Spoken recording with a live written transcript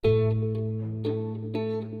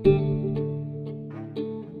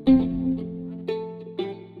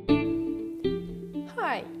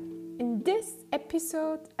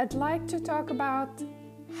episode, I'd like to talk about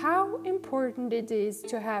how important it is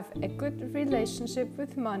to have a good relationship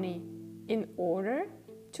with money in order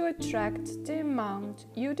to attract the amount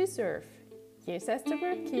you deserve. Here's Esther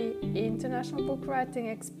Burki, international book writing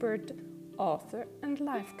expert, author and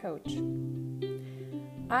life coach.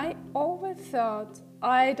 I always thought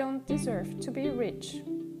I don't deserve to be rich.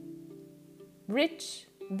 Rich,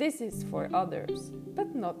 this is for others,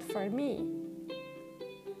 but not for me.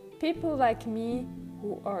 People like me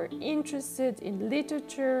who are interested in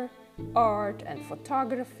literature, art and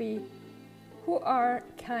photography, who are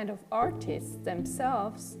kind of artists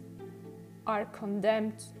themselves, are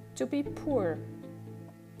condemned to be poor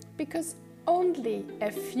because only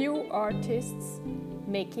a few artists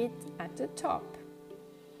make it at the top.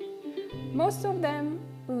 Most of them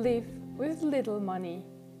live with little money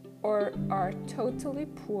or are totally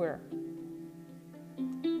poor.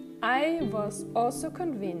 I was also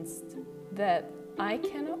convinced that I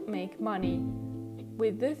cannot make money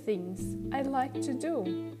with the things I like to do.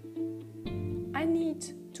 I need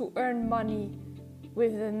to earn money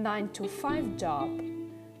with a 9-to-5 job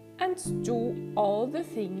and do all the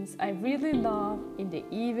things I really love in the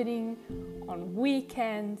evening, on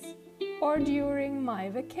weekends, or during my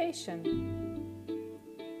vacation.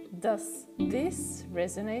 Does this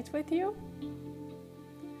resonate with you?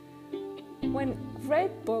 When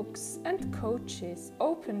great books and coaches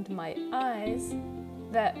opened my eyes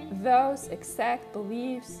that those exact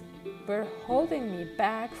beliefs were holding me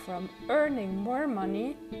back from earning more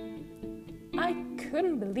money, I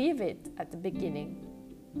couldn't believe it at the beginning.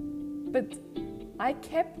 But I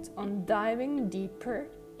kept on diving deeper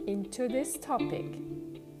into this topic,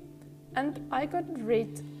 and I got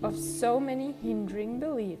rid of so many hindering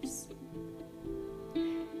beliefs.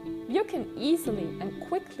 You can easily and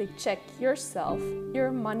quickly check yourself, your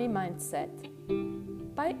money mindset,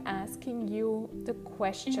 by asking you the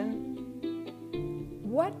question,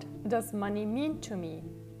 what does money mean to me?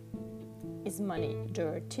 Is money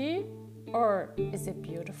dirty or is it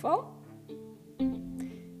beautiful?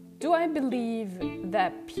 Do I believe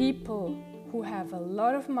that people who have a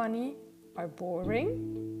lot of money are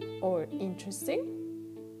boring or interesting?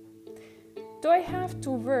 Do I have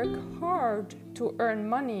to work hard to earn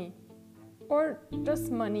money, or does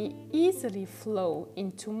money easily flow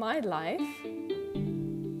into my life?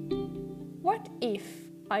 What if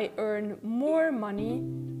I earn more money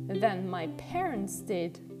than my parents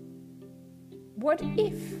did? What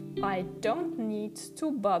if I don't need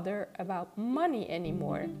to bother about money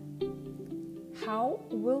anymore? How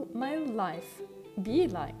will my life be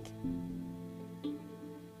like?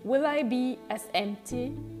 Will I be as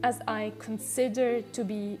empty as I consider to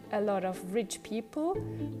be a lot of rich people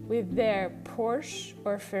with their Porsche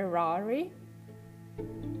or Ferrari?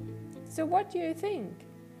 So what do you think?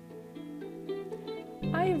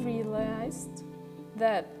 I realized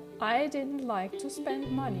that I didn't like to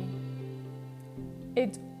spend money.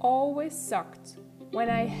 It always sucked when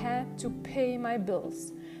I had to pay my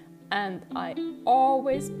bills, and I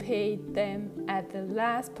always paid them at the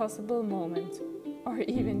last possible moment, or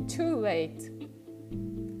even too late.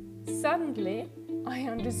 Suddenly, I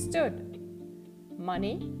understood.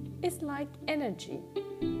 Money is like energy.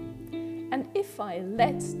 And if I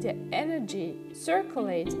let the energy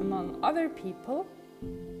circulate among other people,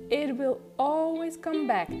 it will always come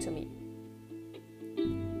back to me.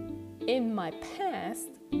 In my past,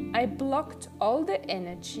 I blocked all the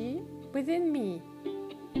energy within me.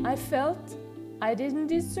 I felt I didn't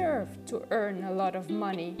deserve to earn a lot of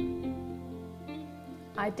money.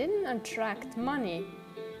 I didn't attract money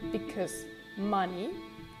because money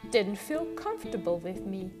didn't feel comfortable with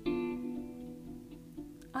me.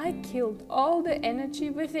 I killed all the energy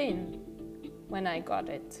within when I got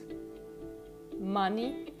it.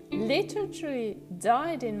 Money literally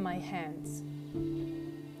died in my hands.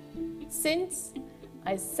 Since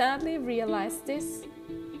I sadly realized this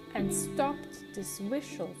and stopped this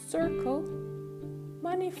vicious circle,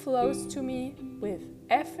 money flows to me with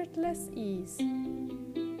effortless ease.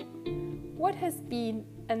 What has been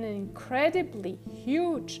an incredibly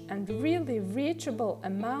huge and really reachable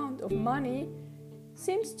amount of money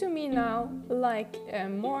seems to me now like a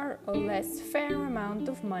more or less fair amount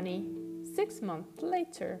of money 6 months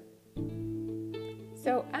later.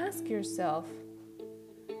 So ask yourself,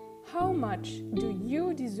 how much do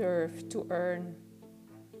you deserve to earn?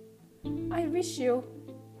 I wish you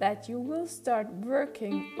that you will start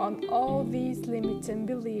working on all these limiting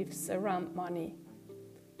beliefs around money,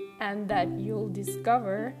 and that you'll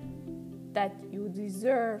discover that you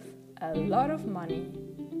deserve a lot of money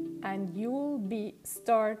and you'll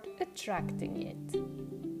start attracting it.